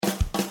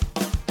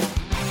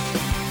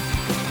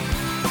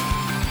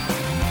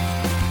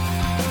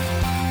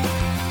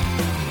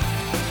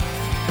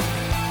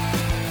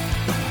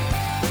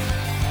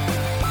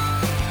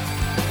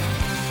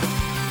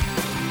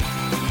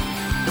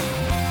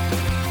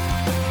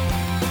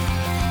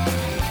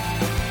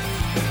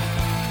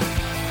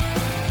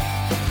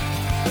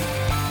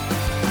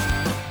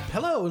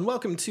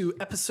welcome to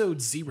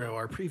episode 0,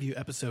 our preview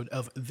episode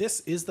of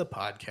This is the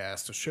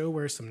Podcast, a show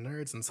where some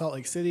nerds in Salt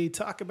Lake City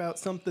talk about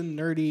something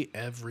nerdy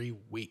every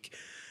week.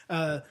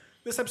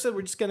 This episode,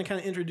 we're just going to kind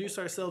of introduce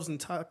ourselves and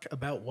talk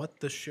about what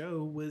the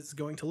show was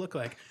going to look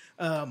like.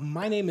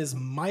 My name is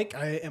Mike.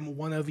 I am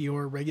one of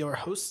your regular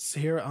hosts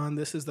here on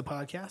This is the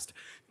Podcast.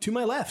 To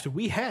my left,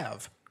 we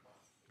have...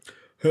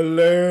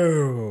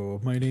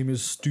 Hello, my name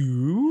is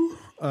Stu.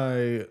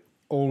 I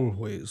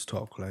always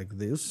talk like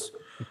this,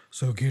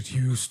 so get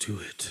used to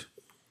it.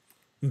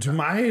 And to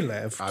my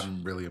left...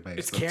 I'm really amazed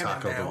It's that canon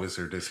Taco now. the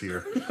Wizard is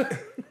here.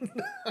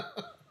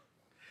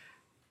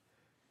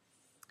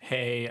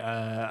 Hey,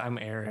 I'm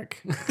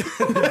Eric. Yep,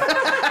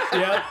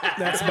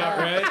 that's about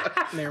right.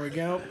 There we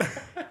go.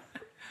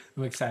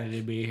 I'm excited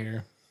to be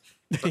here.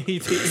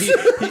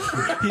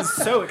 He's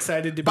so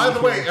excited to be By the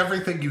here. way,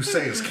 everything you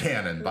say is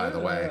canon, by the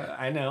way,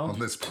 I know. on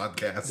this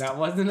podcast. That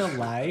wasn't a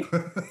lie.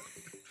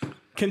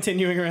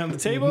 Continuing around the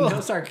table. No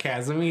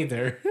sarcasm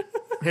either.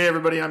 Hey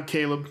everybody, I'm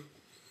Caleb.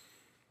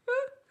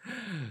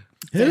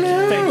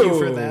 Hello. Thank you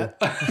for that.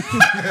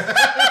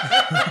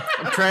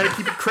 I'm trying to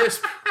keep it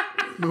crisp.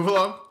 Move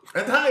along.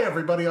 And hi,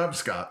 everybody, I'm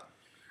Scott.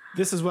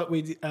 This is what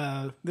we.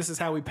 This is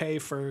how we pay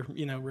for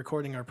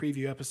recording our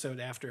preview episode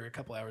after a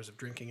couple hours of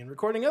drinking and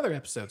recording other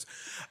episodes.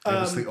 It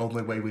was the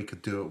only way we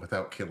could do it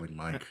without killing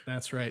Mike.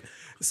 That's right.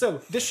 So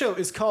this show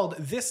is called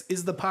This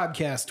is the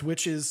Podcast,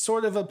 which is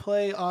sort of a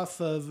play off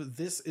of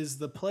This is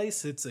the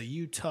Place. It's a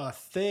Utah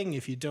thing.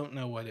 If you don't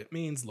know what it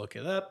means, look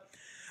it up.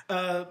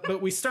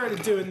 But we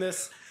started doing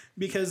this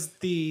because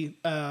the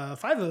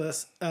 5 of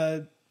us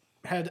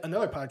had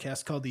another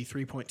podcast called the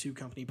 3.2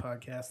 Company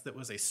Podcast that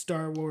was a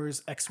Star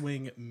Wars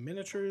X-Wing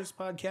miniatures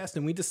podcast.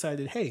 And we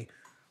decided, hey,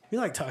 we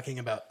like talking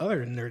about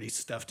other nerdy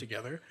stuff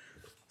together.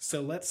 So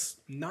let's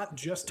not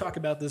just talk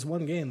about this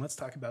one game. Let's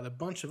talk about a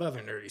bunch of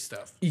other nerdy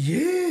stuff.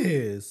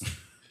 Yes.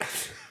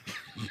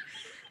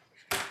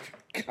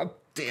 God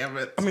damn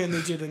it. I'm going to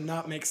need you to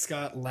not make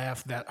Scott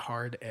laugh that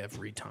hard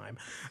every time.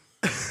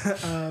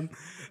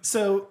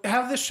 So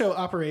how this show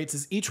operates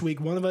is each week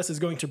one of us is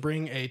going to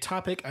bring a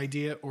topic,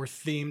 idea, or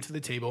theme to the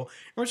table,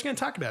 and we're just going to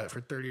talk about it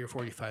for 30 or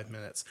 45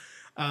 minutes.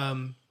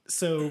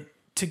 So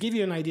to give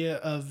you an idea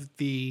of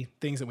the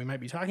things that we might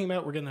be talking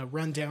about, we're going to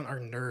run down our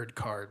nerd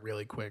card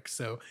really quick.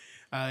 So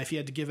if you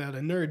had to give out a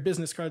nerd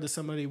business card to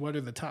somebody, what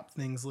are the top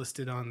things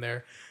listed on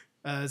there?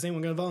 Is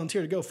anyone going to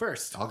volunteer to go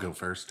first? I'll go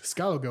first.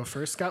 Scott will go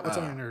first. Scott, what's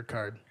on your nerd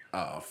card?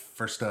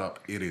 First up,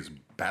 it is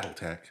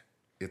Battletech.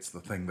 It's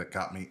the thing that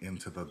got me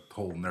into the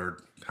whole nerd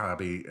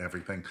hobby,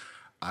 everything.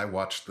 I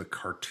watched the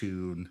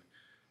cartoon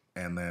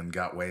and then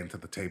got way into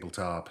the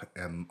tabletop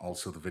and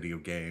also the video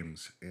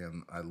games,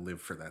 and I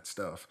live for that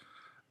stuff.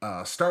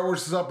 Star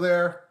Wars is up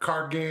there,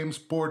 card games,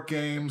 board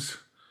games,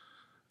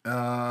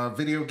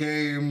 video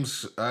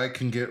games. I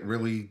can get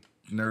really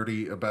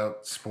nerdy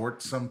about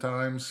sports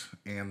sometimes,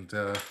 and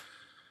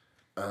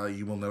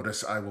you will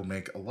notice I will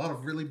make a lot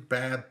of really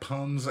bad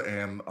puns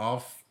and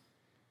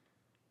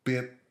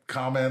off-bit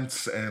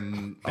comments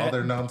and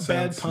other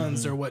nonsense. Bad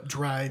puns are what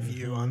drive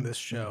you on this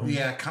show.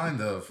 Yeah,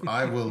 kind of.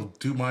 I will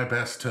do my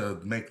best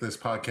to make this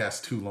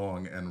podcast too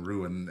long and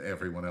ruin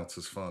everyone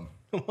else's fun.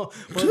 Well,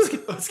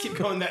 let's keep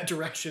going that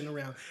direction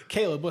around.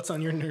 Caleb, what's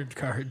on your nerd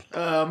card?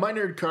 My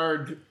nerd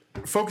card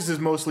focuses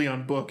mostly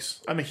on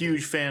books. I'm a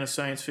huge fan of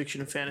science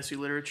fiction and fantasy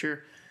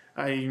literature.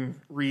 I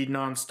read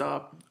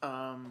nonstop.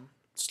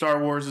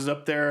 Star Wars is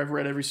up there. I've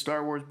read every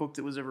Star Wars book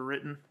that was ever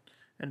written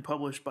and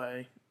published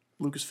by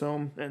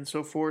Lucasfilm and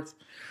so forth.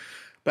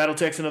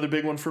 Battletech's another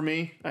big one for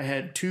me. I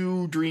had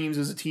 2 dreams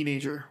as a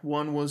teenager.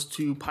 One was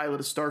to pilot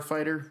a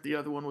starfighter. The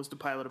other one was to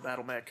pilot a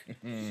battle mech.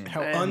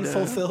 How And,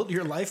 unfulfilled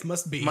your life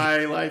must be.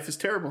 My life is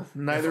terrible.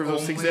 Neither of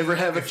those things ever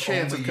have a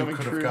chance of coming you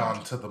could true. have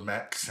gone to the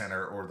Mech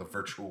Center or the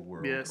virtual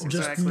world. Yes, or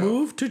Just exactly.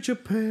 move to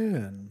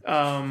Japan.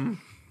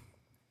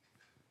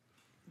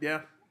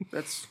 Yeah,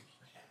 that's...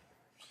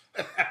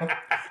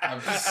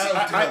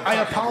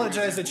 I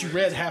apologize that you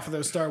read half of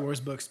those Star Wars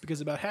books because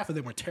about half of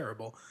them were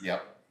terrible.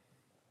 Yep.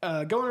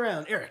 Going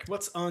around, Eric,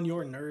 what's on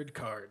your nerd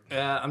card?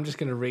 I'm just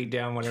going to read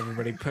down what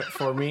everybody put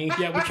for me.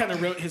 Yeah, we kind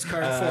of wrote his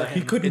card for him.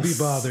 He couldn't be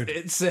bothered.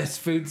 It says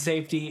food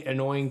safety,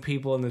 annoying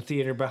people in the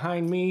theater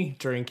behind me,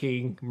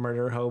 drinking,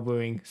 murder,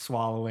 hoboing,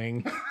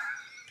 swallowing.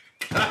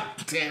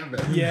 Damn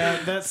it.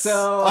 Yeah, that's So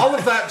All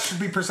of that should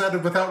be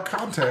presented without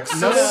context.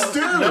 So Stu,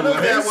 None of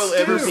that will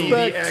ever be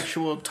Respect. the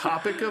actual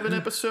topic of an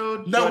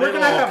episode. No, but we're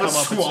it'll gonna all have a come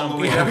up at some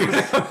swallowing point.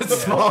 episode. a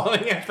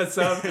swallowing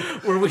episode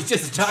where we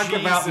just talk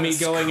about me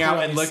Jesus going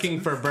out and Christ. looking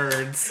for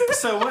birds.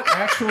 so. What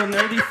actual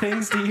nerdy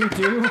things do you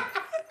do?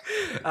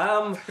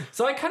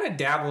 So I kind of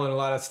dabble in a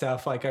lot of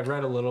stuff. Like I've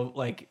read a little,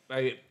 like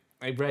I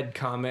read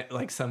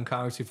some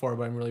comics before,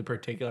 but I'm really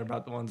particular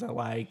about the ones I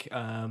like.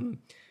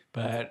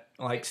 But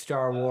like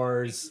Star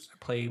Wars, I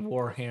play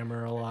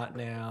Warhammer a lot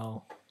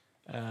now.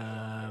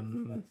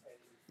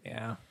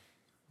 Yeah,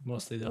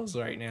 mostly those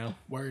right now.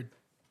 Word.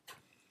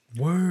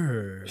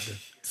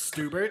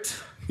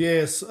 Stubert.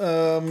 Yes,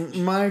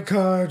 my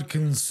card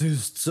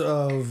consists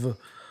of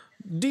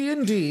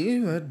D&D,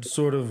 that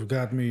sort of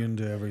got me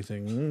into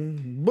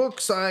everything.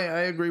 Books, I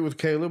agree with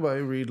Caleb. I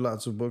read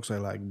lots of books. I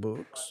like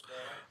books.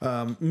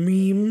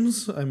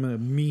 Memes, I'm a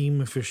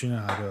meme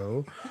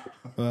aficionado.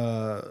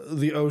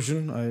 The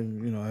ocean,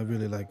 I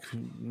really like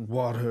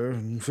water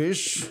and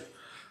fish.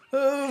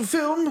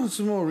 Film, it's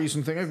a more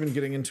recent thing. I've been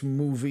getting into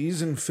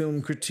movies and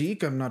film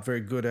critique. I'm not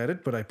very good at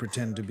it, but I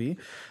pretend to be.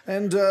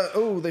 And,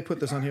 they put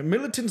this on here.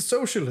 Militant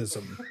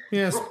socialism.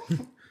 Yes,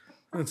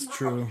 that's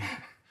true.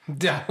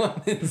 That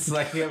one is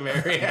like a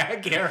very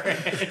accurate.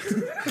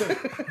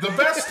 The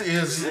best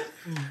is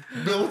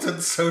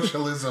militant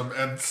socialism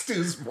and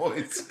Stu's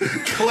voice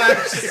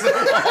clash so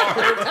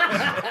hard.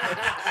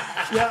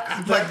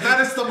 Yeah, Like,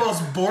 that is the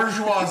most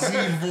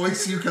bourgeoisie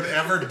voice you could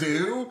ever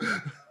do.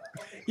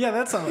 yeah,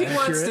 that's all He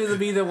wants accurate. to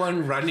be the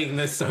one running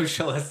the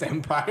socialist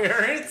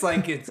empire.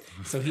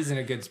 So he's in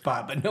a good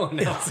spot, but no one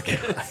else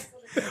is.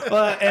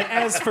 And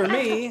as for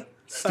me,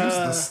 Stu's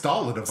the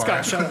Stalin of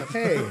Scott, shut up.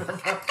 Hey,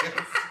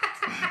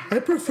 I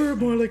prefer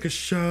more like a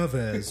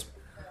Chavez.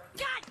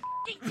 God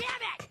damn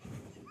it!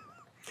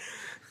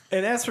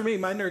 And as for me,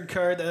 my nerd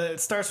card,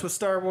 it starts with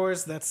Star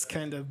Wars. That's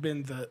kind of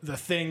been the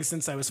thing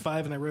since I was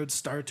 5 and I rode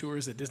Star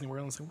Tours at Disney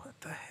World. I was like, what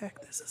the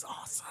heck? This is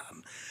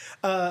awesome.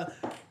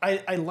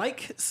 I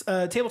like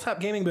tabletop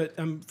gaming, but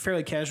I'm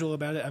fairly casual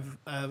about it.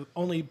 I've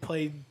only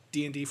played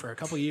D&D for a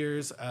couple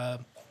years.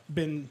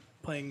 Been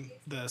playing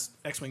the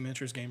X-Wing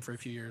Miniatures game for a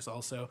few years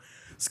also.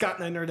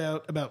 Scott and I nerd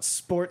out about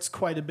sports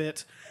quite a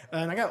bit.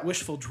 And I got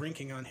wishful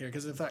drinking on here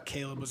because I thought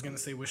Caleb was going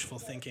to say wishful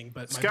thinking.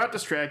 But Scott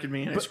distracted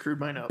me and I screwed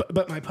mine up.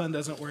 but my pun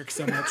doesn't work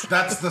so much.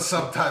 That's the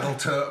subtitle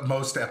to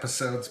most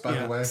episodes, by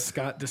the way.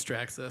 Scott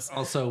distracts us.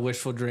 Also,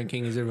 Wishful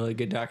Drinking is a really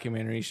good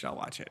documentary. You should all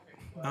watch it.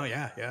 Oh,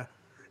 yeah.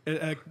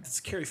 It's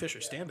Carrie Fisher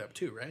stand-up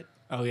too, right?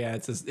 Oh yeah, I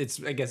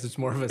guess it's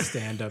more of a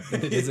stand-up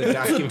than it is a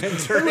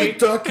documentary. I like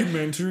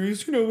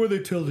documentaries, where they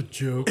tell the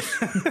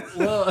jokes.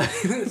 Well,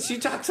 she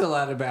talks a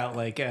lot about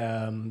like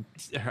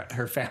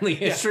her family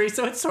history,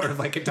 so it's sort of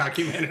like a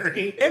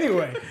documentary.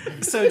 Anyway,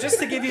 so just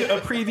to give you a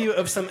preview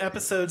of some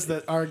episodes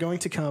that are going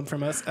to come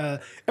from us,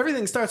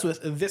 everything starts with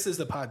This Is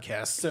the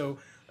Podcast. So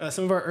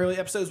some of our early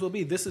episodes will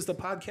be This Is the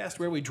Podcast,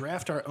 where we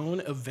draft our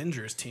own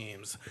Avengers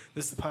teams.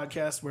 This is the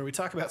podcast where we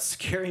talk about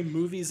scary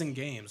movies and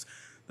games.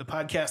 The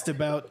podcast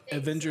about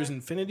Avengers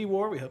Infinity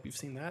War. We hope you've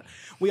seen that.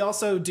 We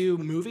also do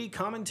movie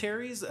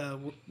commentaries.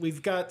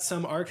 We've got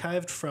some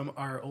archived from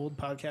our old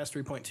podcast,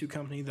 3.2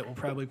 Company, that we'll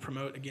probably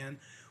promote again.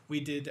 We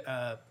did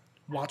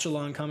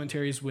watch-along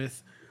commentaries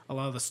with a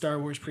lot of the Star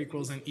Wars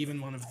prequels and even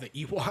one of the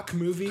Ewok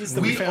movies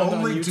that we found on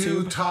only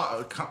YouTube. do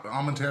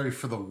commentary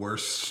for the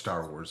worst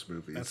Star Wars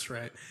movies. That's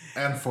right.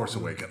 And Force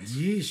Awakens.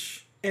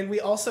 Yeesh. And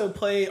we also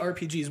play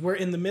RPGs. We're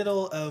in the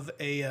middle of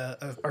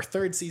of our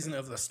third season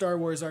of the Star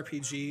Wars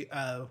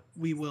RPG.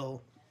 We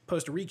will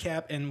post a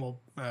recap and we'll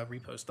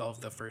repost all of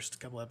the first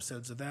couple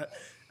episodes of that.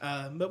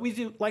 But we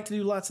do like to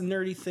do lots of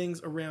nerdy things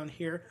around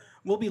here.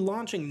 We'll be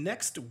launching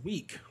next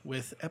week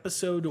with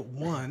episode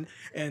 1.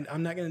 And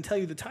I'm not going to tell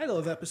you the title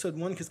of episode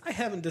 1 because I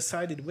haven't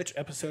decided which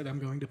episode I'm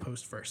going to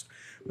post first.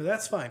 But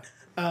that's fine.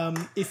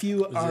 If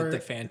you Is it the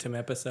Phantom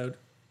episode?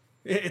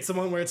 It's the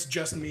one where it's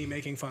just me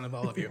making fun of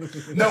all of you.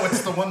 No,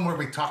 it's the one where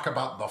we talk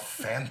about the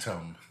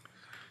Phantom,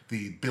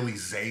 the Billy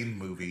Zane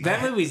movie.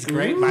 That movie's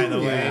great, by the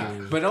way,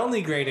 but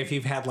only great if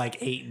you've had like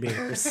 8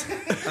 beers.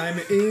 I'm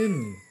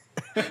in.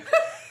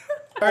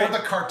 Or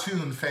the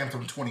cartoon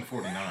Phantom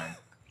 2049.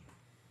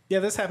 Yeah,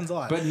 this happens a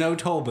lot. But no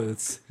toll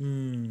booths.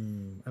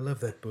 I love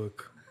that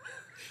book.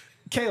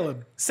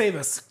 Caleb, save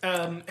us.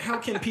 How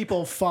can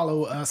people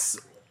follow us?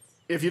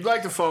 If you'd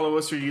like to follow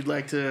us or you'd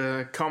like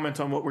to comment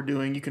on what we're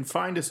doing, you can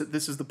find us at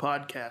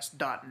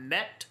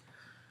thisisthepodcast.net.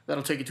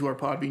 That'll take you to our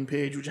Podbean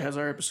page, which has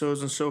our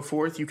episodes and so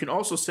forth. You can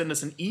also send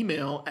us an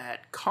email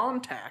at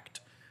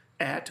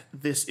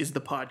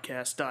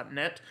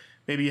contact@thisisthepodcast.net.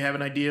 Maybe you have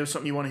an idea of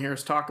something you want to hear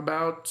us talk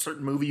about,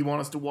 certain movie you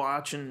want us to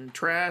watch and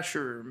trash,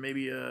 or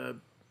maybe a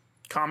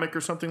comic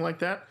or something like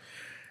that.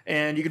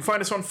 And you can find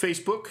us on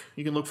Facebook.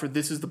 You can look for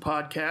This Is The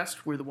Podcast.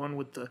 We're the one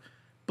with the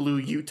blue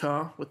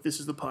Utah with This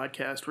Is The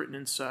Podcast written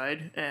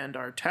inside. And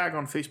our tag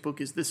on Facebook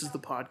is This Is The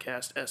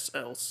Podcast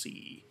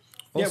SLC.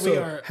 Also, we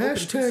are open to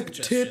hashtag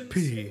suggestions.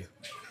 TitP.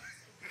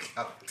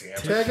 God damn it.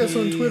 Tag us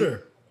on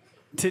Twitter.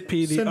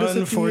 TitP, the Send us a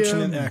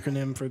unfortunate DM.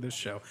 acronym for this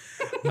show.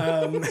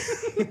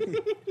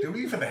 Do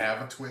we even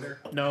have a Twitter?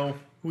 No,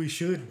 We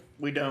should.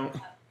 we don't.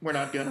 We're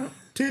not gonna.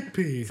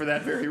 TitP. For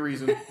that very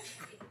reason.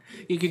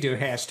 You can do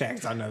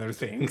hashtags on other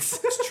things.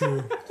 It's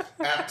true.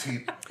 At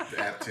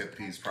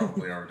TitP's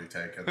probably already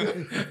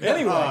taken.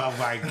 Anyway, Oh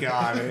my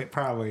god, it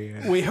probably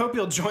is. we hope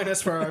you'll join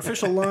us for our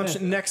official launch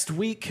next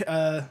week.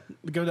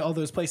 Go to all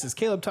those places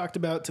Caleb talked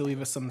about to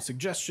leave us some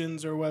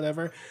suggestions or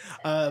whatever.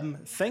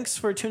 Thanks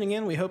for tuning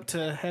in. We hope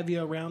to have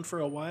you around for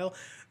a while.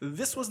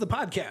 This was the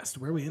podcast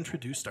where we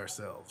introduced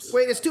ourselves.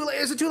 Wait, it's too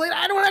late. Is it too late?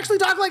 I don't actually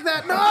talk like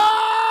that. No!